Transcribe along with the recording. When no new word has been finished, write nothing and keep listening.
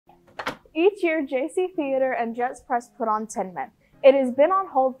Each year, JC Theater and Jets Press put on Tin Men. It has been on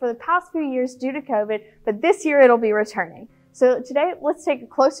hold for the past few years due to COVID, but this year it'll be returning. So today, let's take a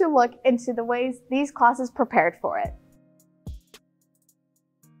closer look into the ways these classes prepared for it.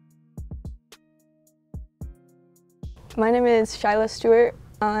 My name is Shyla Stewart.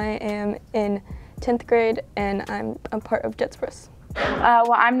 I am in 10th grade and I'm a part of Jets Press.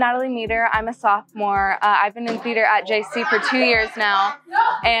 Well, I'm Natalie Meter. I'm a sophomore. I've been in theater at JC for 2 years now,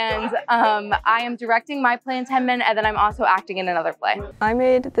 and I am directing my play in Tin Men, and then I'm also acting in another play. I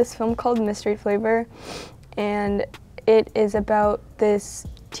made this film called Mystery Flavor, and it is about this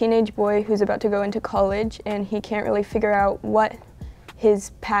teenage boy who's about to go into college, and he can't really figure out what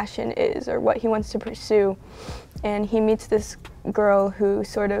his passion is or what he wants to pursue. And he meets this girl who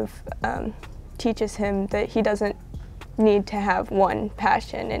sort of teaches him that he doesn't need to have one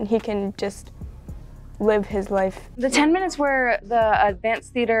passion and he can just live his life. The 10 minutes where the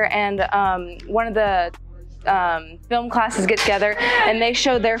advanced theater and one of the film classes get together and they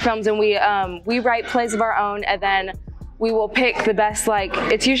show their films, and we write plays of our own, and then we will pick the best,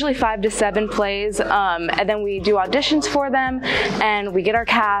 it's usually 5 to 7 plays, and then we do auditions for them, and we get our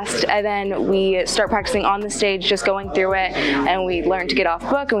cast, and then we start practicing on the stage, just going through it, and we learn to get off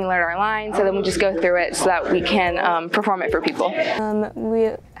book, and we learn our lines, and then we just go through it so that we can perform it for people. We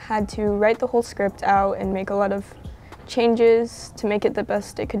had to write the whole script out and make a lot of changes to make it the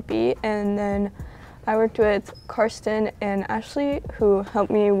best it could be, and then I worked with Karsten and Ashley, who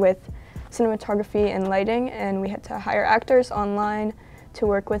helped me with cinematography and lighting, and we had to hire actors online to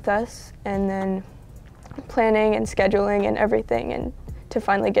work with us, and then planning and scheduling and everything, and to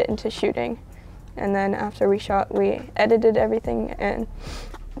finally get into shooting. And then after we shot, we edited everything and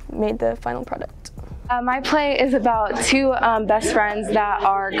made the final product. My play is about two best friends that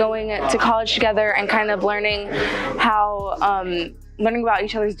are going to college together and kind of learning about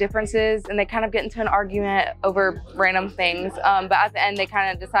each other's differences, and they kind of get into an argument over random things, but at the end they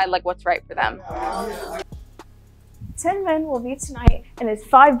kind of decide what's right for them. Tin Men will be tonight and is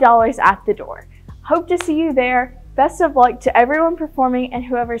 $5 at the door. Hope to see you there. Best of luck to everyone performing and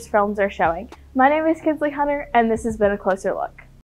whoever's films are showing. My name is Kinsley Hunter, and this has been A Closer Look.